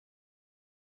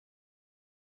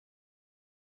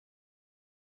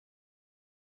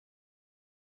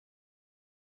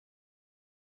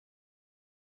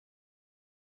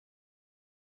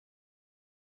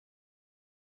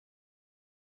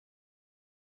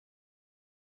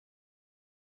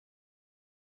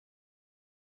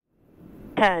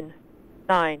10,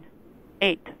 9,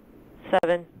 8,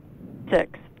 7,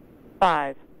 6,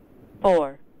 5,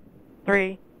 4,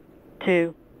 3,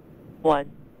 2,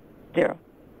 1, 0.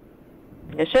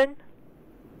 Ignition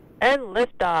and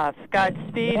liftoff.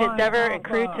 Godspeed, Endeavour and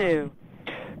Crew-2.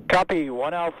 Copy,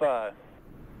 1 Alpha.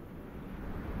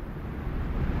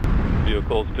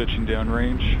 Vehicles pitching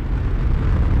downrange.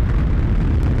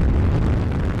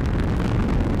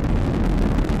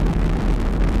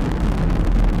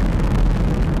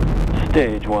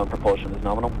 Stage 1 propulsion is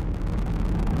nominal.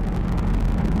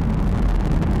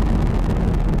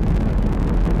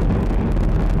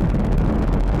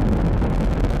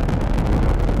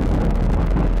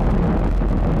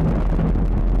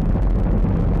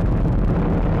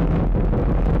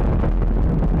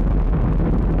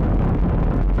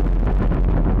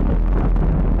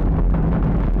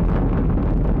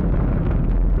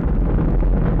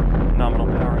 Nominal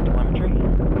power and telemetry.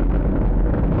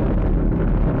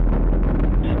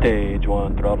 Stage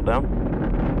 1 throttle down.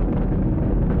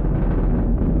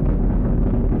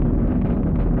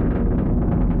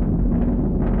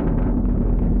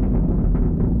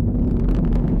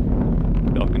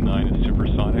 Falcon 9 is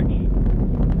supersonic.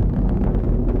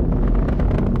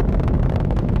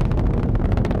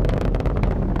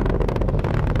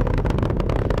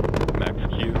 Max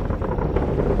Q.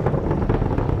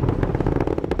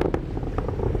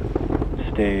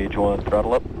 Stage 1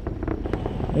 throttle up.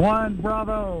 1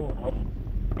 Bravo.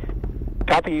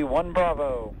 Copy, 1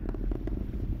 Bravo.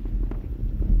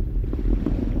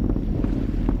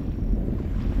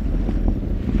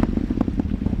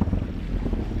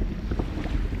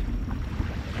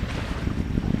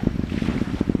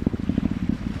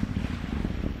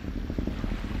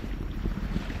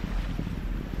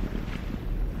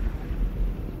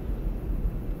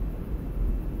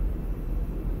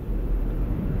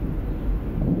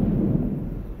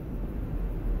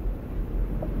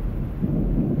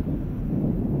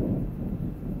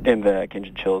 MVAC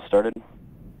engine chill started.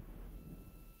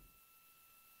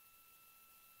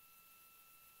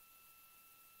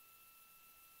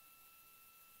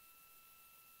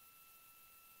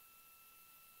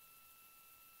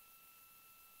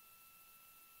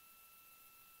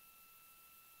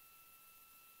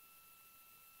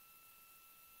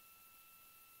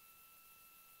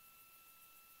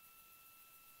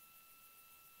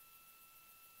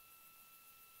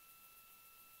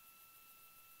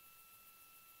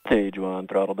 Stage 1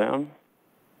 throttle down.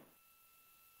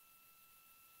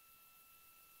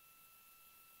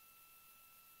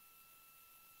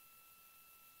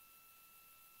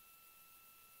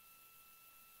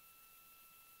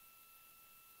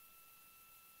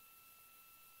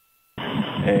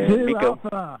 And 2 Miko.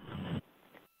 Alpha.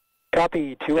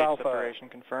 Copy, 2 Alpha. Separation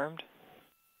confirmed.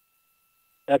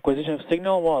 Acquisition of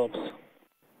signal wallops.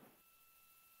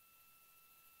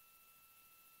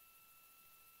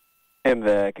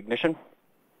 MVAC ignition.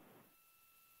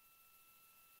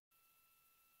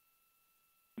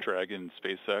 Dragon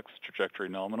SpaceX trajectory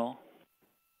nominal.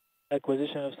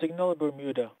 Acquisition of signal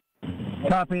Bermuda.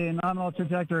 Copy, nominal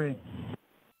trajectory.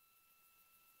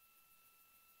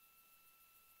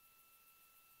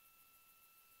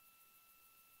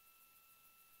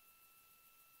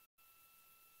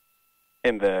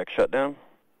 MVAC shutdown.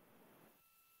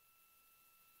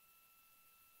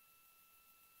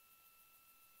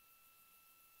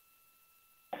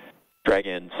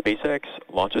 Dragon SpaceX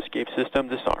launch escape system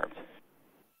disarmed.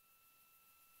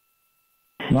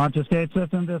 Launch escape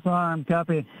system disarmed.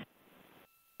 Copy.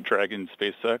 Dragon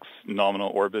SpaceX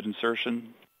nominal orbit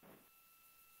insertion.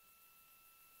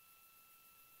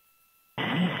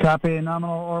 Copy,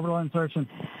 nominal orbital insertion.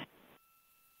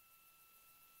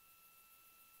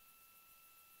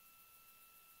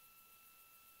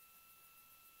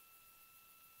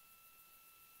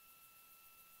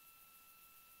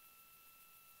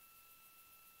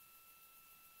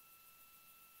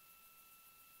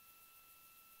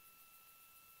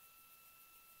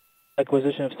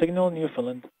 Acquisition of signal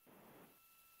Newfoundland.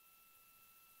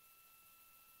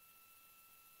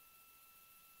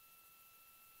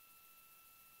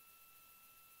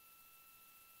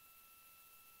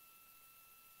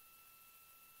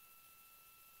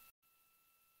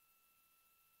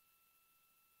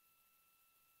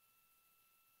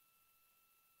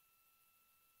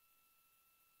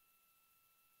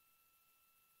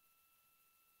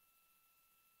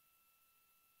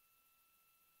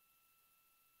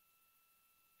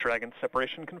 Dragon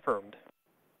separation confirmed.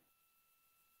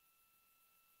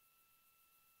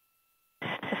 The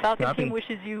Falcon Copy. team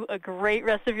wishes you a great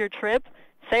rest of your trip.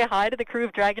 Say hi to the crew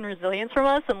of Dragon Resilience from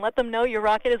us and let them know your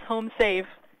rocket is home safe.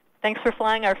 Thanks for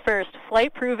flying our first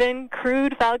flight-proven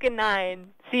crewed Falcon 9.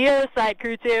 See you other side,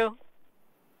 Crew-2.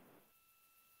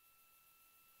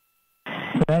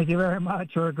 Thank you very much.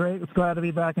 We're great. It's glad to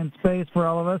be back in space for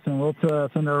all of us, and we'll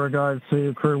send our regards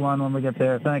to Crew 1 when we get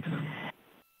there. Thanks.